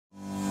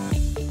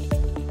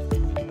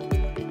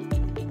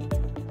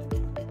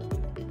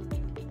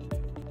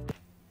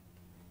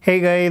Hey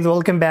guys,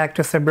 welcome back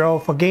to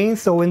SebRauf again.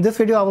 So in this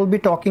video I will be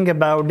talking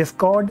about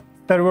Discord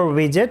server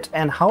widget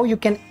and how you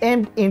can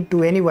embed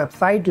into any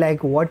website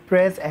like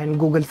WordPress and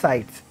Google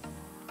Sites.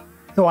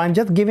 So I'm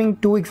just giving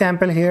two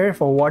examples here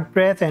for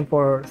WordPress and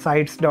for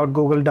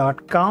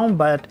sites.google.com,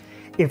 but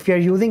if you're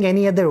using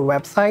any other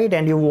website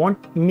and you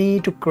want me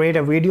to create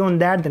a video on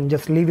that, then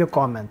just leave your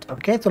comment.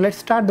 Okay, so let's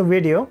start the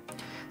video.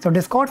 So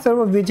Discord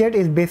server widget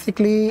is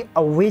basically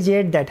a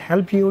widget that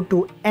helps you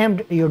to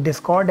embed your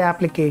Discord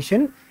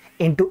application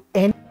into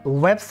any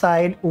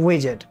website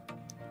widget.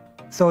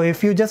 So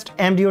if you just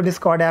embed your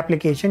Discord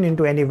application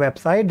into any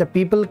website, the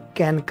people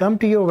can come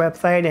to your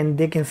website and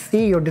they can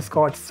see your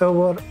Discord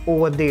server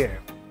over there.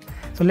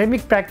 So let me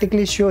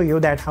practically show you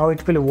that how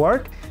it will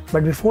work.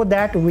 But before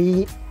that,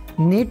 we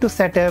need to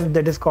set up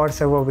the Discord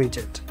server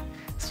widget.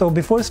 So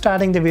before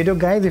starting the video,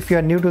 guys, if you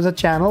are new to the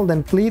channel,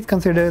 then please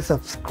consider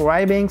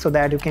subscribing so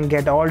that you can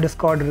get all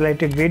Discord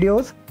related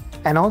videos,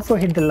 and also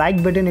hit the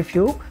like button if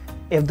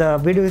the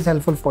video is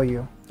helpful for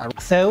you.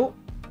 So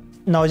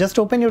now just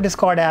open your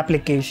Discord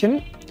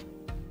application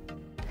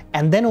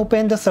and then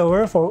open the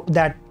server for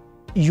that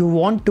you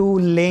want to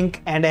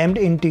link and embed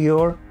into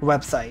your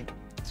website.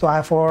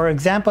 So for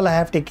example, I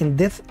have taken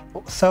this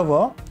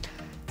server.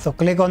 So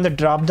click on the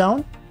drop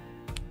down,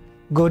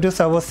 go to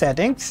server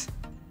settings,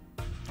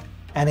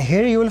 and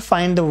here you will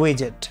find the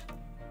widget.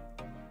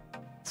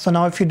 So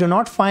now if you do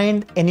not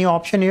find any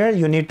option here,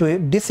 you need to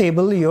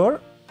disable your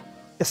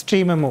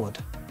streamer mode.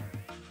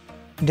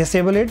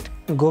 Disable it,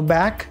 go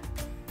back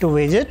to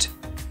widget,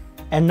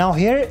 and now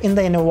here in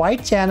the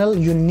invite channel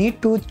you need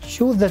to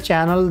choose the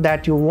channel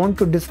that you want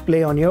to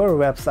display on your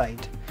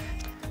website.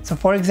 So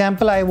for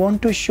example, I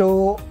want to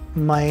show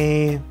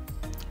my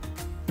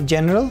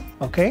general.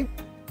 Okay,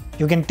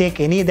 you can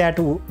take any that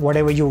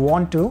whatever you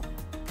want to,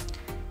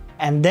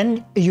 and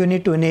then you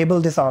need to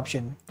enable this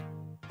option,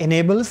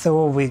 enable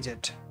server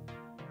widget.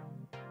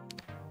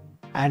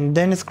 And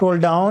then scroll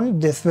down,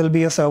 this will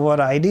be a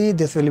server ID,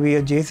 this will be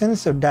a JSON.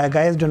 So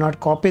guys, do not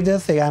copy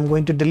this. I'm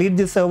going to delete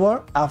this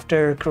server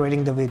after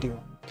creating the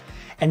video.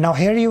 And now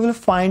here you will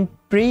find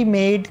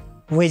pre-made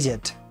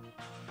widget.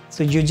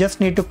 So you just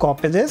need to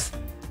copy this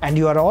and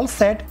you are all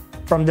set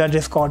from the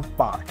Discord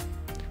part.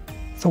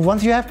 So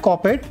once you have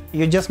copied,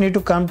 you just need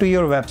to come to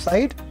your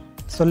website.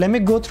 So let me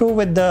go through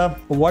with the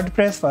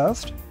WordPress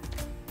first.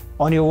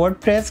 On your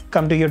WordPress,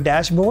 come to your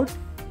dashboard.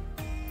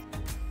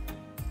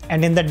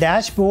 And in the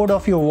dashboard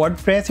of your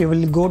WordPress, you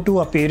will go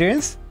to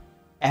appearance,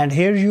 and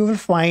here you will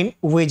find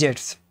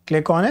widgets.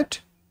 Click on it.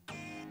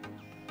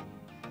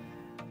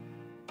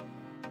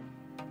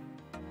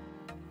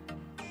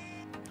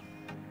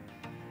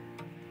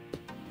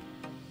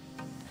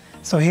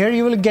 So here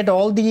you will get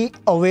all the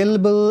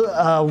available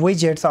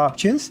widgets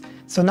options.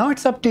 So now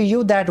it's up to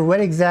you that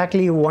where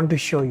exactly you want to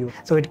show you.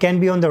 So it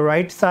can be on the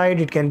right side,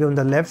 it can be on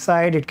the left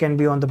side, it can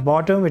be on the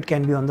bottom, it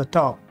can be on the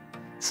top.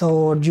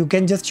 So you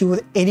can just choose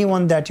any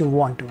one that you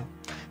want to.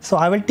 So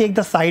I will take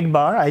the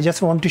sidebar. I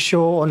just want to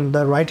show on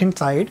the right hand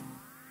side.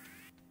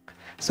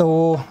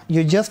 So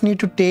you just need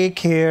to take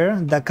here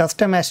the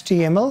custom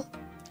HTML.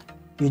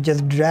 You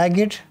just drag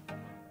it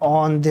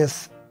on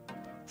this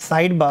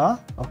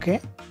sidebar,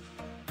 okay?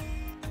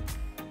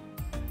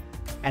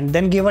 And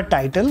then give a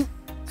title.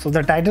 So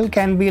the title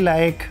can be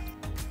like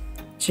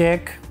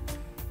check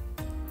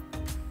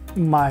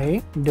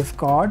my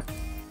Discord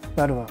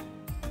server.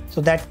 So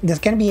that this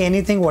can be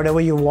anything,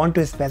 whatever you want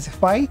to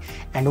specify.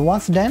 And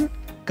once done,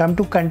 come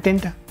to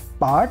content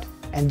part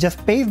and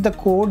just paste the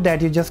code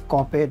that you just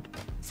copied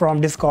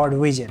from Discord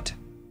widget.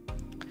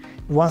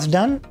 Once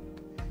done,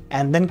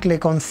 and then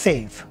click on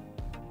save.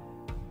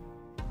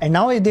 And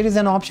now there is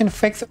an option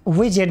fix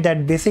widget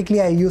that basically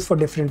I use for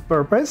different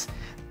purpose.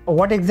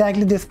 What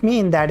exactly this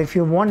means that if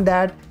you want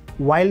that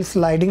while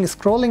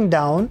scrolling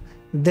down,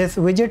 this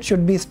widget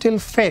should be still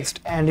fixed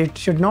and it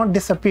should not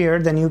disappear,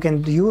 then you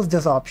can use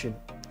this option.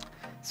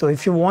 So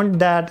if you want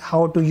that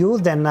how to use,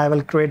 then I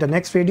will create a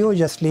next video,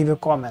 just leave a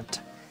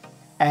comment.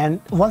 And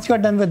once you are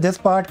done with this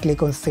part,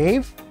 click on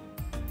save.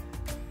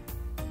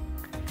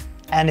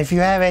 And if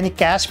you have any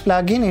cache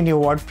plugin in your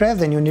WordPress,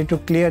 then you need to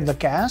clear the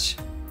cache.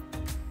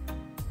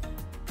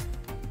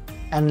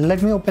 And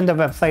let me open the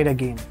website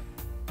again.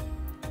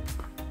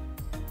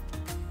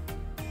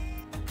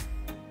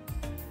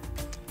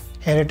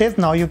 Here it is.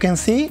 Now you can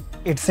see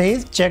it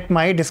says check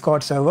my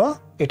Discord server.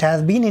 It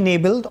has been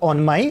enabled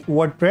on my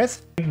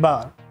WordPress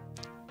bar.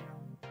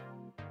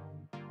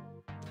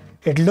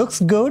 It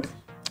looks good.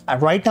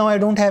 Right now I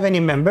don't have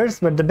any members,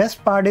 but the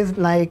best part is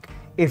like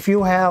if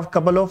you have a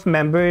couple of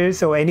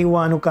members or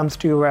anyone who comes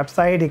to your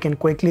website, you can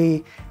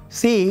quickly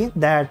see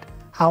that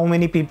how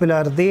many people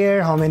are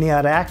there, how many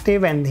are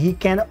active, and he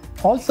can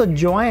also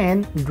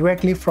join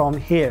directly from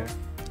here.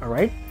 All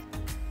right.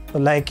 So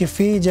like if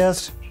we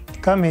just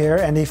come here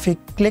and if we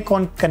click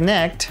on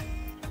connect,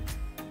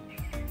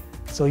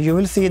 so you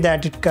will see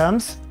that it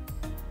comes.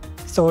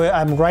 So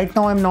right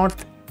now I'm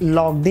not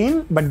logged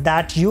in, but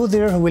that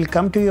user who will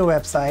come to your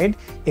website,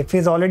 if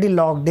he's already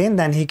logged in,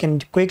 then he can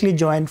quickly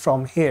join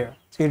from here.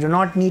 So you do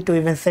not need to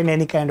even send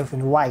any kind of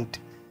invite.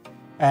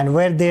 and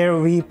where there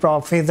we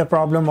face the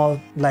problem of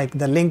like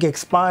the link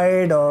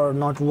expired or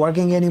not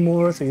working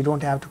anymore, so you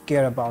don't have to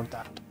care about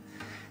that.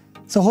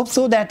 So hope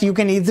so that you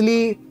can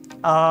easily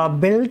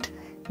build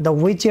the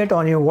widget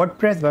on your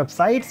WordPress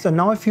website. So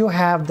now if you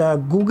have the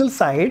Google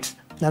sites,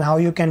 then how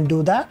you can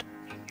do that?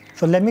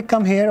 So let me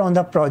come here on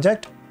the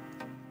project.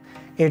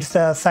 It's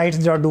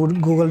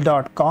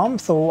sites.google.com.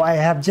 So I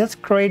have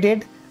just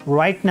created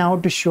right now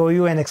to show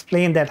you and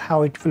explain that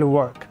how it will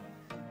work.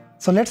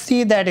 So let's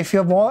see that if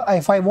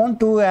I want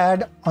to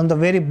add on the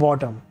very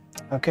bottom,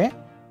 okay,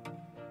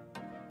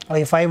 or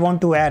if I want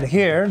to add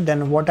here,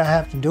 then what I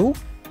have to do,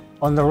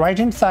 on the right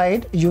hand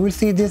side you will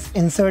see this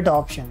insert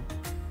option,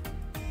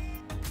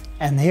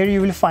 and here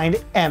you will find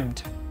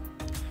Embed.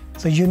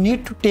 So you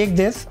need to take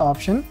this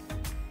option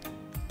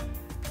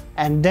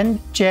and then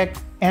check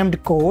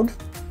Embed code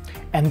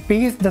and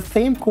paste the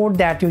same code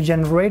that you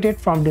generated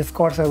from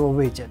Discord server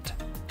widget.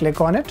 Click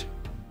on it,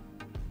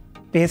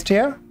 paste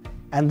here,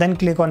 and then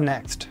click on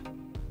next.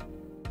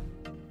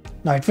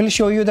 Now it will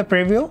show you the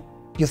preview.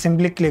 You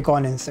simply click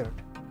on insert.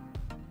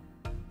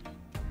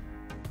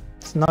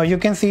 So now you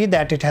can see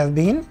that it has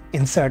been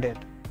inserted.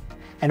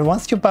 And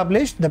once you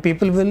publish, the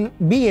people will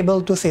be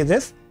able to see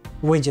this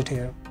widget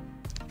here.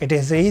 It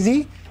is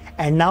easy.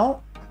 And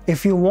now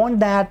if you want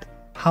that,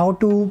 how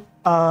to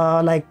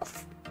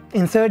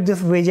insert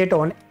this widget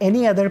on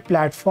any other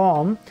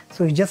platform,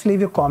 so you just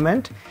leave a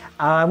comment.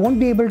 I won't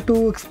be able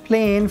to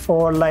explain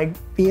for like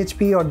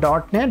PHP or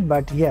 .NET,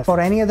 but yes, for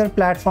any other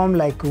platform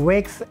like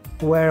Wix,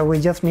 where we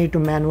just need to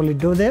manually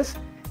do this,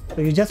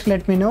 so you just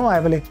let me know. I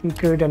will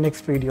create a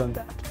next video on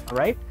that. All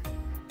right,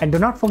 and do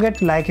not forget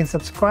to like and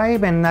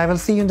subscribe, and I will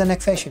see you in the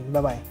next session.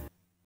 Bye bye.